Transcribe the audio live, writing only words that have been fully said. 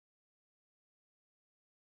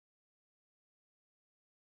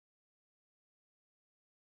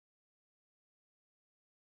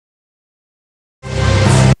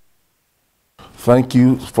Thank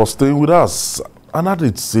you for staying with us. An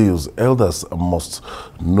adage says elders must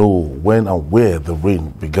know when and where the rain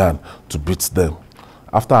began to beat them.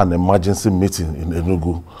 After an emergency meeting in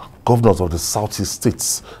Enugu, governors of the Southeast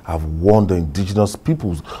states have warned the indigenous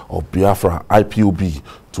peoples of Biafra, IPOB,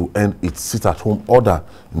 to end its sit-at-home order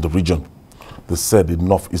in the region. They said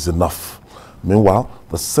enough is enough. Meanwhile,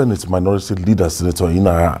 the Senate Minority Leader, Senator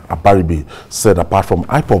Enyinnaya Abaribe, said apart from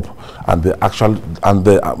IPOB and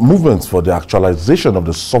the movements for the actualization of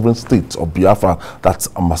the Sovereign State of Biafra, that's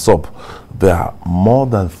MASSOB, there are more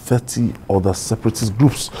than 30 other separatist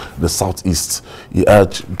groups in the Southeast. He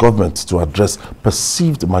urged government to address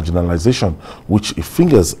perceived marginalisation, which he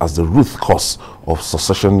fingers as the root cause of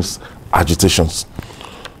secessionist agitations.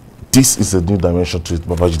 This is a new dimension to it,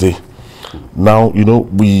 Babajide. Now, you know,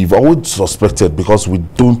 we've always suspected, because we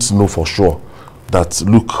don't know for sure, that,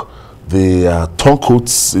 look, the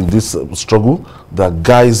turncoats in this struggle, the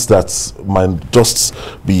guys that might just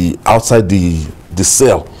be outside the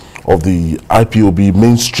cell of the IPOB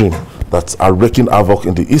mainstream that are wreaking havoc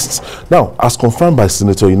in the East. Now, as confirmed by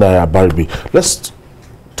Senator Enyinnaya Abaribe, let's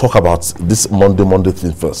talk about this Monday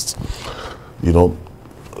thing first. You know,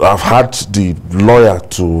 I've had the lawyer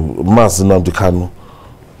to MASSOB,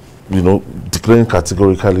 you know, declaring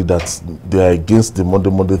categorically that they are against the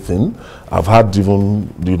Monday thing. I've had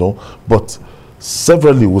even, you know, but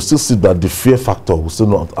severally we still see that the fear factor will still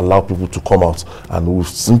not allow people to come out. And we've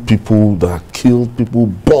seen people that are killed, people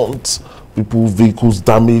burnt, people, vehicles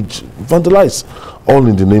damaged, vandalized, all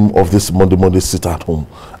in the name of this Monday sit at home.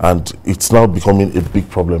 And it's now becoming a big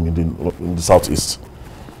problem in the Southeast.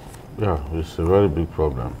 Yeah, it's a very big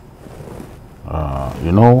problem.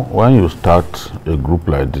 You know, when you start a group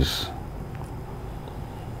like this,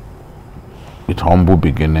 with humble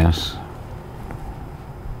beginnings,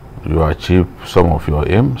 you achieve some of your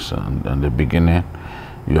aims, and in the beginning,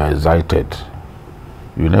 you are excited.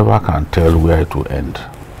 You never can tell where it will end.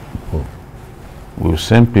 We've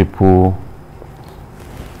seen people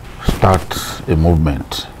start a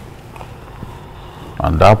movement,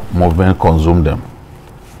 and that movement consume them.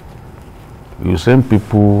 You've seen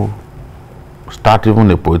people start even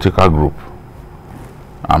a political group,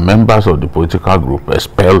 and members of the political group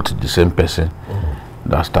expelled the same person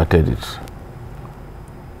that started it.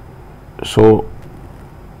 So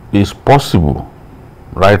it's possible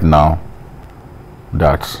right now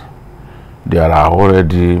that there are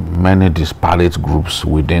already many disparate groups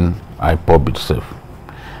within IPOB itself,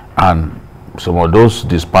 and some of those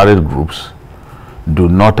disparate groups do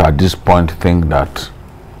not at this point think that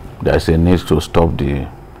there is a need to stop the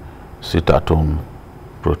sit-at-home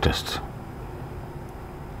protest.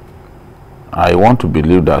 I want to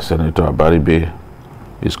believe that Senator Abaribe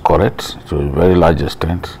is correct to a very large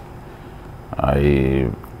extent. I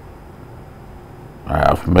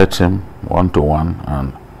have met him one-to-one,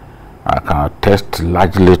 and I can attest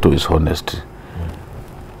largely to his honesty.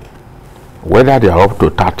 Whether they are up to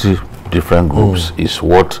 30 different groups is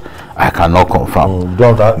what I cannot confirm.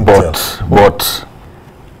 But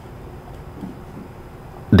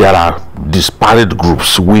there are disparate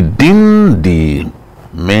groups within the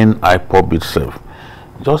main IPOB itself,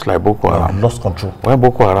 just like Boko Haram. Lost control. When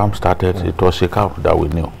Boko Haram started, it was Shekau that we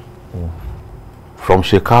knew. From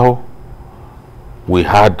Shekau, we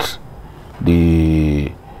had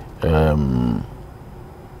the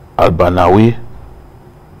Al-Banawi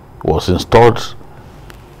was installed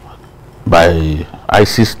by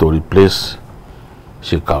ISIS to replace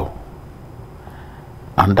Shekau.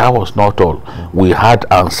 And that was not all. We had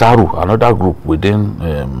Ansaru, another group within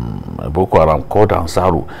Boko Haram called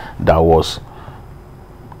Ansaru, that was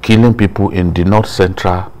killing people in the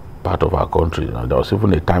north-central part of our country. And there was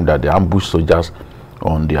even a time that they ambushed soldiers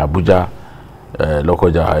on the Abuja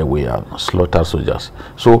Lokoja Highway and slaughtered soldiers.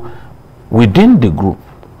 So within the group,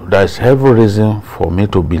 there is every reason for me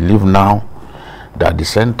to believe now that the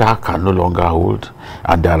center can no longer hold,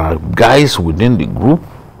 and there are guys within the group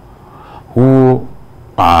who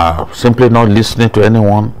are simply not listening to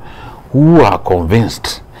anyone, who are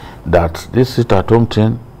convinced that this sit-at-home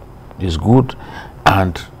thing is good,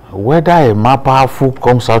 and whether a Mapafu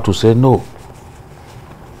comes out to say no,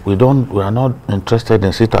 we are not interested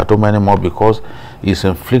in sit-at-home anymore because it's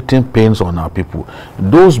inflicting pains on our people.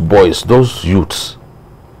 Those boys, those youths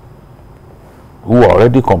who are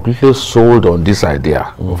already completely sold on this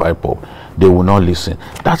idea of IPOB, they will not listen.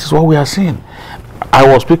 That is what we are seeing. I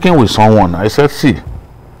was speaking with someone. I said, see,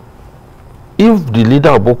 if the leader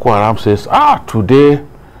of Boko Haram says, today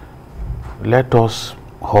let us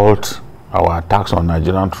halt our attacks on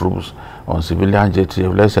Nigerian troops, on civilian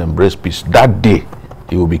JTF, let's embrace peace, that day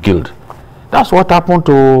he will be killed. That's what happened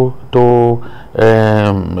to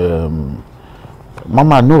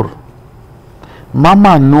Mama Nur.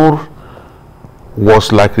 Mama Nur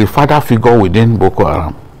was like the father figure within Boko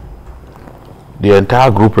Haram. The entire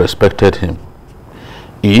group respected him.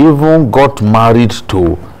 He even got married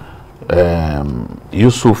to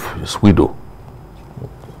Yusuf's widow.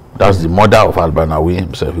 That's the mother of Al-Banawi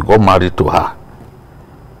himself. He got married to her.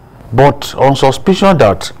 But on suspicion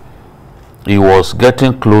that he was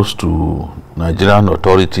getting close to Nigerian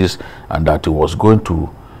authorities and that he was going to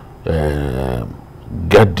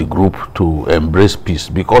get the group to embrace peace,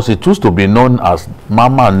 because it used to be known as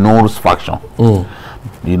Mama Nur's faction,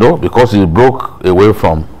 you know, because he broke away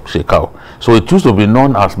from Shekau. So it used to be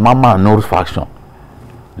known as Mama Nur's faction.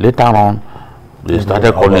 Later on, they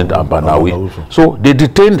started calling it Abanawi. So they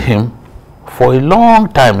detained him for a long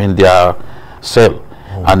time in their cell,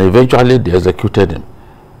 and eventually they executed him.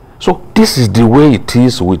 So this is the way it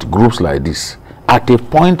is with groups like this. At a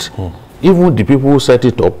point, even the people who set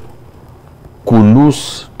it up could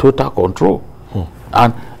lose total control.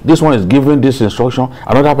 And this one is giving this instruction,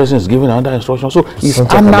 another person is giving another instruction. So it's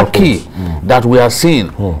anarchy that we are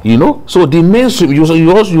seeing, you know. So the mainstream,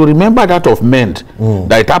 you remember that of MEND,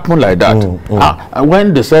 that it happened like that. And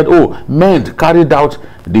when they said, oh, MEND carried out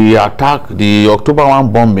the attack, the October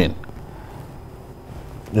 1 bombing,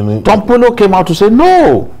 Tom Polo came out to say,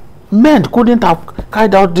 no, MEND couldn't have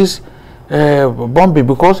carried out this bombing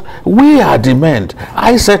because we are the MEND.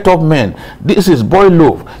 I set up MEND. This is Boy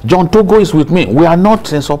Love. John Togo is with me. We are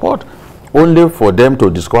not in support. Only for them to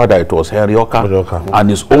discover that it was Henry Oka and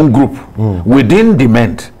his own group within the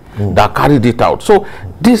MEND that carried it out. So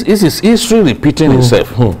this is history repeating itself.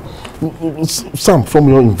 Sam, from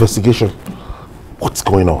your investigation, what's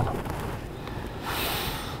going on?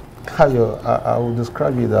 I will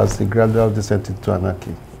describe it as a gradual descent into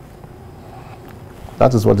anarchy.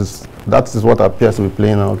 That is what appears to be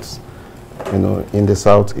playing out, you know, in the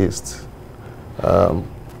southeast, and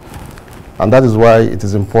that is why it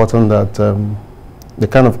is important that the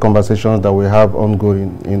kind of conversations that we have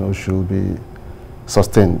ongoing, you know, should be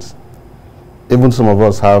sustained. Even some of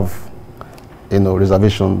us have, you know,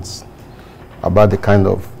 reservations about the kind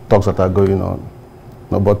of talks that are going on.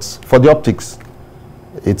 No, but for the optics,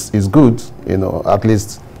 it's good, you know. At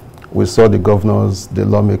least we saw the governors, the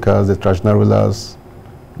lawmakers, the traditional rulers,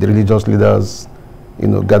 the religious leaders, you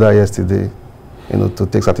know, gather yesterday, you know, to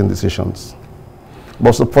take certain decisions.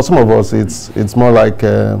 But so for some of us, it's more like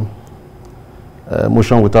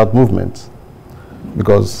motion without movement,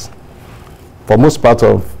 because for most part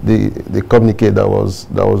of the communique that was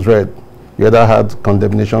read, you either had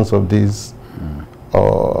condemnations of this,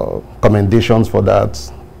 or commendations for that,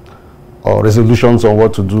 or resolutions on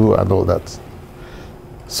what to do and all that.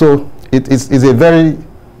 So it's a very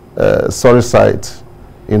sorry sight,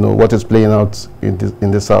 you know, what is playing out in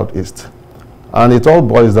the southeast, and it all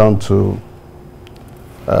boils down to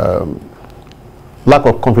lack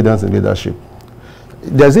of confidence in leadership.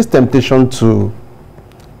 There's this temptation to,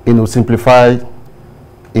 you know, simplify,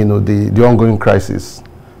 you know, the ongoing crisis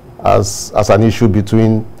as an issue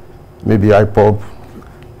between maybe IPOB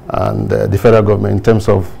and the federal government in terms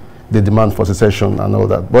of the demand for secession and all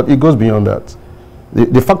that. But it goes beyond that.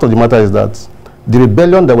 The fact of the matter is that the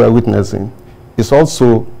rebellion that we're witnessing is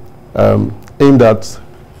also aimed at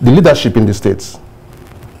the leadership in the states.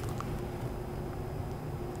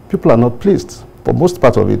 People are not pleased. For most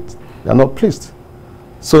part of it, they are not pleased.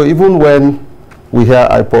 So even when we hear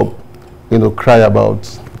IPOB, you know, cry about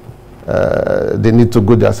they need to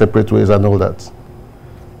go their separate ways and all that,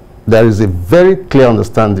 there is a very clear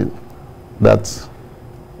understanding that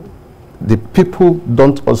the people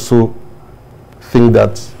don't also think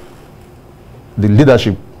that the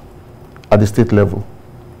leadership at the state level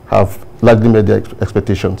have largely met their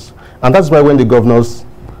expectations. And that's why when the governors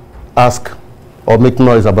ask or make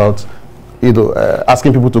noise about, you know,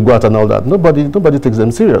 asking people to go out and all that, nobody takes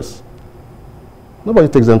them serious. Nobody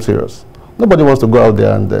takes them serious. Nobody wants to go out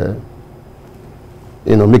there and,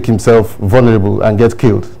 you know, make himself vulnerable and get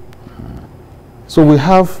killed. So we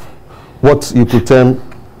have what you could term,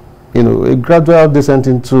 you know, a gradual descent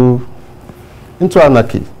into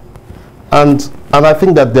anarchy. And I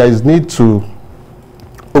think that there is need to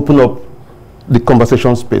open up the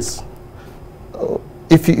conversation space.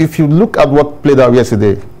 If you look at what played out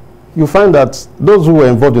yesterday, you find that those who were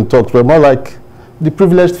involved in talks were more like the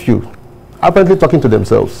privileged few, apparently talking to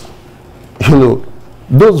themselves. You know,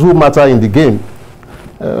 those who matter in the game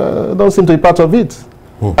don't seem to be part of it.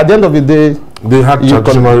 At the end of the day, they had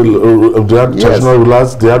traditional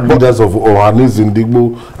rulers, they had leaders of Ohanis in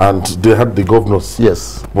Digbo, and they had the governors.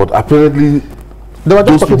 Yes. But apparently, they were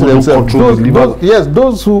just talking to themselves.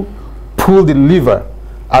 Those who pull the lever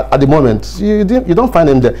at the moment, you don't find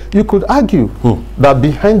him there. You could argue that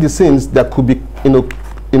behind the scenes there could be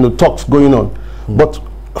talks going on, but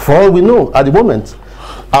for all we know at the moment,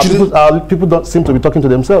 our people don't seem to be talking to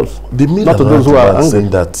themselves. They made not to those who are saying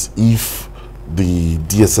that if the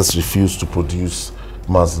DSS refused to produce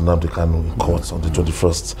Nnamdi Kanu in court on the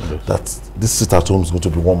 21st, that this sit at home is going to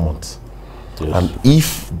be 1 month. Yes. And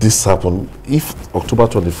if this happens, if October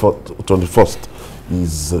 21st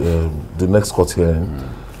is the next court hearing,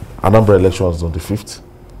 Anambra election is on the 5th,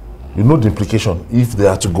 you know the implication if they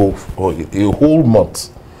had to go for a whole month.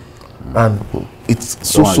 And it's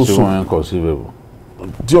so inconceivable.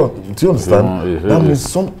 Do you understand? That means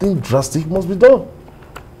something drastic must be done.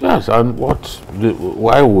 Yes, and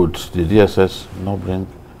why would the DSS not bring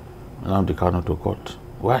Nnamdi Kanu to court?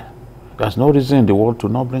 Why? There's no reason in the world to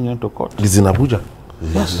not bring him to court. He's in Abuja.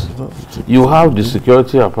 Yes. You have the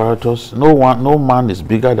security apparatus. No man is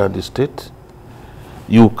bigger than the state.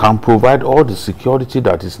 You can provide all the security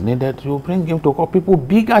that is needed. You bring him to court. People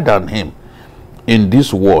bigger than him in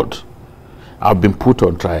this world have been put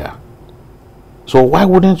on trial. So why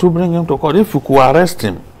wouldn't you bring him to court? If you could arrest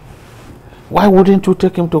him, why wouldn't you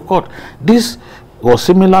take him to court? This was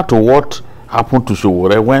similar to what happened to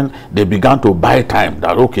Sowore when they began to buy time.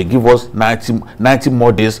 That, okay, give us 90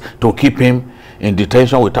 more days to keep him in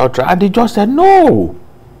detention without trial. And the judge said, no,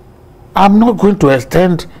 I'm not going to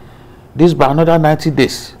extend this by another 90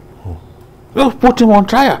 days. Just put him on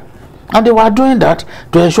trial. And they were doing that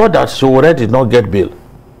to ensure that Sowore did not get bail.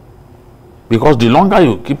 Because the longer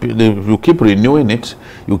you keep renewing it,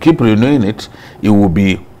 it will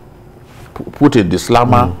be put in the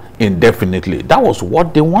slammer indefinitely. That was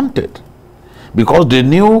what they wanted. Because they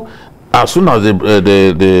knew as soon as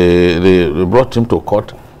they brought him to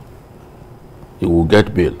court, he will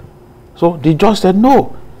get bail. So the judge said,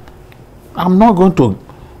 no, I'm not going to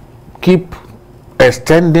keep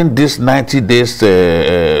extending this 90 days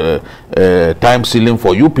time ceiling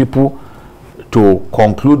for you people to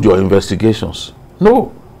conclude your investigations.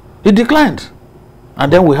 No, he declined.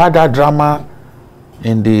 And then we had that drama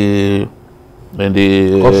in the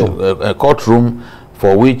courtroom,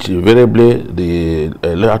 for which invariably the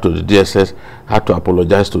lawyer to the DSS had to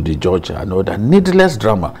apologize to the judge and all that needless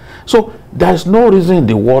drama. So there's no reason in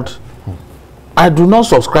the world. I do not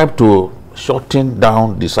subscribe to shutting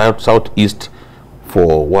down the southeast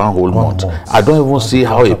for one whole month. I don't even see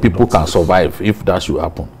how a people can survive if that should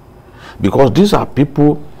happen. Because these are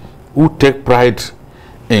people who take pride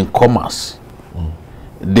in commerce.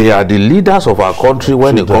 They are the leaders of our country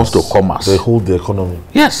when it comes to commerce. They hold the economy.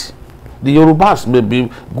 Yes. The Yorubas may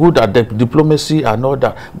be good at the diplomacy and all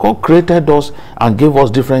that. God created us and gave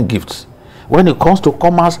us different gifts. When it comes to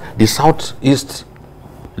commerce, the southeast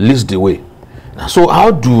leads the way. So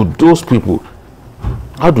how do those people,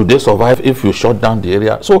 how do they survive if you shut down the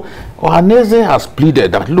area? So Ohanaeze has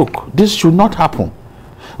pleaded that, look, this should not happen.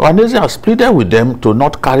 Ohanaeze has pleaded with them to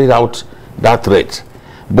not carry out that threat.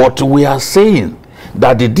 But we are saying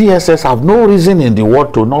that the DSS have no reason in the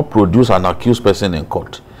world to not produce an accused person in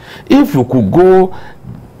court. If you could go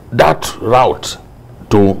that route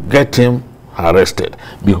to get him arrested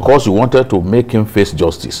because you wanted to make him face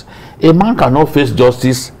justice, a man cannot face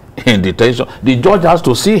justice in detention. The judge has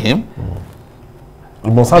to see him. He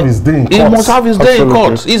must have his day in court. He must have his day in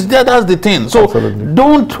court. It's there, that's the thing. So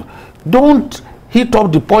don't heat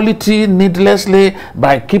up the polity needlessly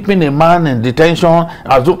by keeping a man in detention.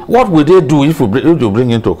 What will they do if you bring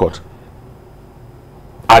him to court?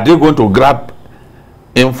 Are they going to grab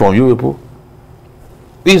him from you people?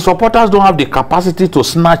 His supporters don't have the capacity to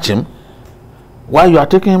snatch him while you are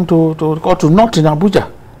taking him to court, not in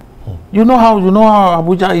Abuja. You know how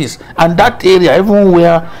Abuja is, and that area, even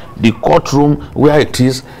where the courtroom where it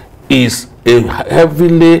is a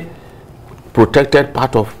heavily protected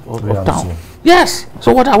part of town. Yes.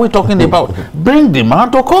 So what are we talking about? Bring the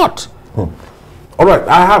man to court. All right.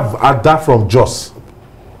 I have Ada from Jos.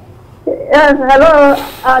 Yes. Hello.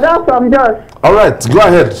 Ada from Jos. All right. Go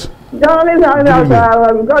ahead.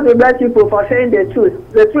 God will bless people for saying the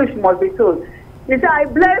truth. The truth must be told. You see, I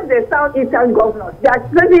blame the Southeastern governors. They are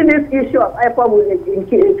taking this issue of IPOB in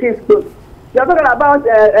King's Court. You're talking about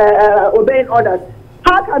obeying orders.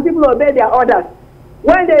 How can people obey their orders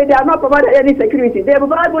when they are not provided any security? They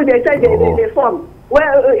say they form.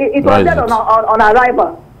 Well, it was said on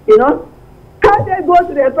arrival, you know. Can't they go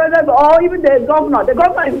to the president or even the governor? The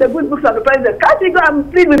governor is in the good books of the president. Can't he go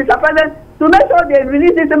and plead with Mr. President to make sure they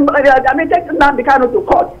release this, take Nnamdi Kanu to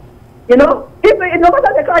court? You know, if no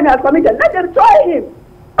matter the crime he has committed, let them try him.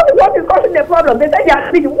 What is causing the problem? They say they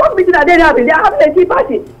are meeting. What meeting are they having? They are having a tea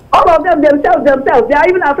party. All of them themselves, they are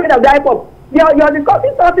even afraid of the IPOB. You're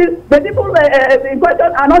discussing something, the people in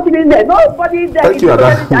question are not even there. Nobody there is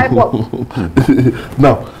representing the IPOB.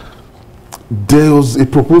 Now, there was a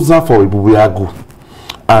proposal for Ibubiagu,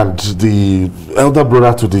 and the elder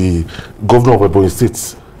brother to the governor of Ebonyi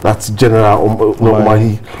State, that's General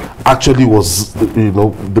Umahi, actually was,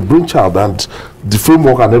 the brainchild, and the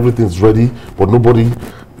framework and everything is ready, but nobody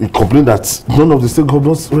complained that none of the state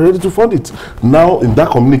governors were ready to fund it. Now, in that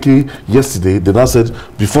communique yesterday, they now said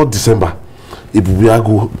before December,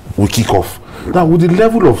 Ibubiagu will kick off. Now, with the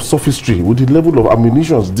level of sophistry, with the level of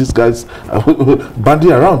ammunition these guys are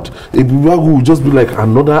banding around, Ibubiagu will just be like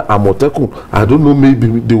another Amotekun. I don't know, maybe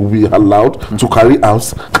they will be allowed to carry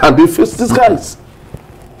arms. Can they face these guys?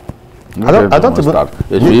 I don't even start.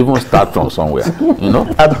 They should even start from somewhere,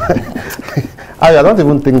 I don't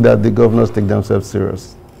even think that the governors take themselves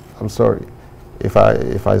serious. I'm sorry if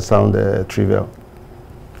I sound trivial.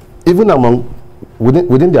 Even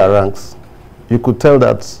within their ranks, you could tell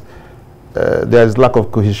that there is lack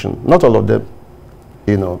of cohesion. Not all of them,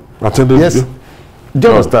 Yes, do you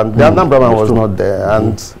understand? The number one was not there,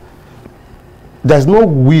 and there's no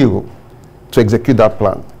will to execute that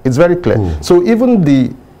plan. It's very clear. So even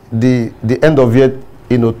the end of year,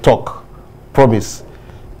 talk, promise,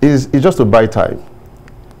 is just to buy time.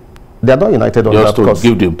 They are not united on that. Just to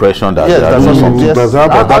give the impression that yes, that's something. Yes.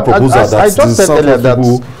 I just said earlier that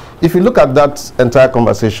if you look at that entire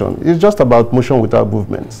conversation, it's just about motion without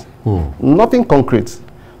movement. Nothing concrete.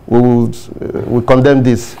 We condemn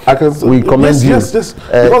this. We commend you. Yes.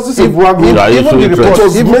 Because this even the report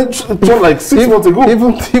was mentioned like 6 months ago.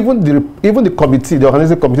 Even the committee, the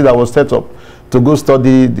organizing committee that was set up to go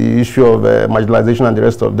study the issue of marginalization and the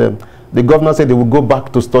rest of them, the governor said they will go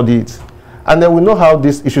back to study it, and then we know how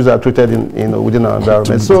these issues are treated within our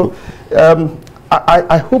environment. So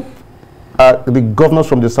I hope the governors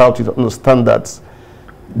from the south understand that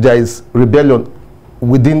there is rebellion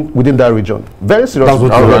within that region. Very serious.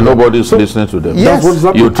 Nobody is listening to them. Yes.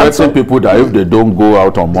 You threaten people that if they don't go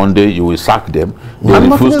out on Monday, you will sack them. They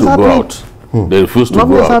refuse to go out. They refuse to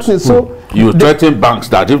go out. So you threaten banks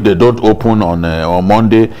that if they don't open on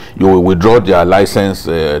Monday, you will withdraw their license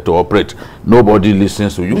to operate. Nobody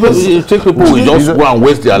listens to you. You take people who just go and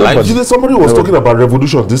waste their lives. Somebody was talking about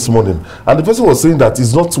revolution this morning, and the person was saying that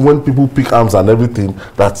it's not when people pick arms and everything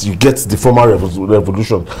that you get the formal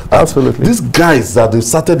revolution. Absolutely. These guys that they've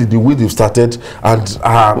started in the way they've started, and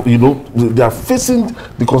they are facing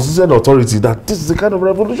the constitutional authority that this is the kind of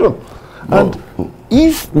revolution. And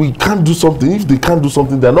if we can't do something, if they can't do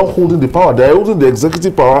something, they're not holding the power. They're holding the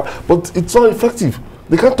executive power, but it's not effective.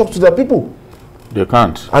 They can't talk to their people. They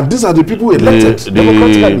can't. And these are the people elected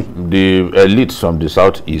democratically. The elites from the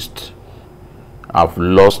southeast have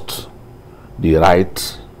lost the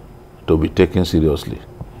right to be taken seriously.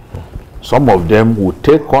 Some of them will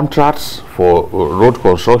take contracts for road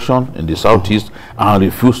construction in the southeast and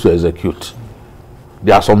refuse to execute.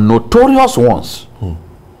 There are some notorious ones.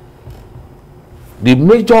 The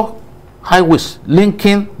major highways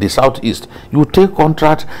linking the southeast, you take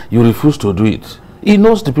contract, you refuse to do it. He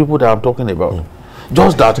knows the people that I'm talking about.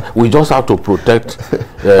 Just that we just have to protect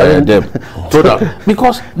them. So that,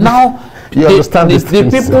 because now the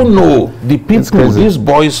people know, these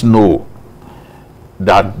boys know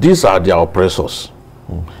that these are their oppressors.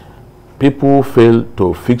 People fail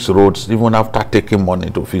to fix roads even after taking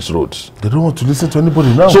money to fix roads. They don't want to listen to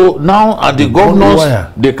anybody now. So now the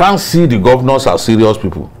governors, they can't see the governors as serious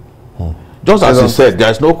people. Just as he said,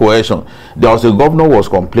 there is no cohesion. There was a governor who was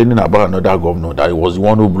complaining about another governor that he was the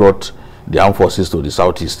one who brought the armed forces to the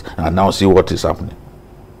southeast, and now see what is happening.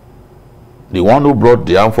 The one who brought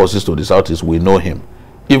the armed forces to the southeast, we know him.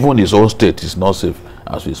 Even his own state is not safe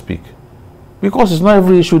as we speak. Because it's not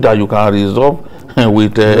every issue that you can resolve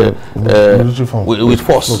with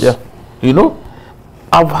force. Yeah.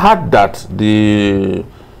 I've heard that the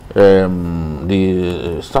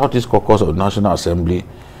Southeast Caucus of the National Assembly,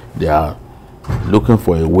 they are looking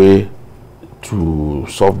for a way to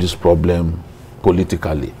solve this problem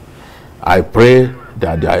politically. I pray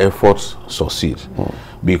that their efforts succeed.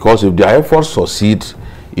 Because if their efforts succeed,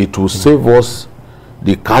 it will save us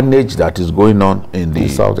the carnage that is going on in the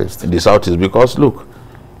southeast. Because look,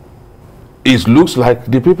 it looks like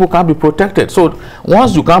the people can't be protected. So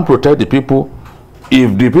once you can't protect the people,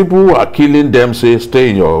 if the people who are killing them say stay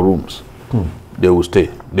in your rooms, they will stay.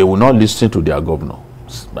 They will not listen to their governor.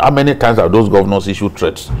 How many times have those governors issued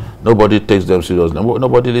threats? Nobody takes them seriously.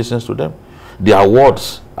 Nobody listens to them. Their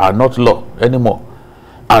words are not law anymore.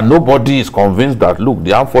 And nobody is convinced that, look,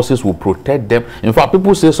 the armed forces will protect them. In fact,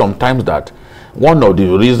 people say sometimes that one of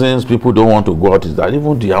the reasons people don't want to go out is that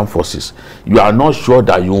even the armed forces, you are not sure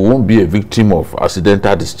that you won't be a victim of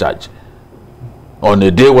accidental discharge on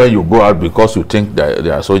a day when you go out because you think that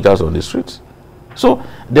there are soldiers on the streets. So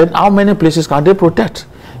then how many places can they protect?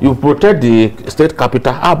 You protect the state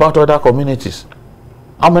capital, how about other communities?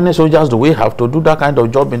 How many soldiers do we have to do that kind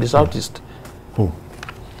of job in the Southeast?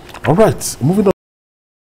 All right, moving on.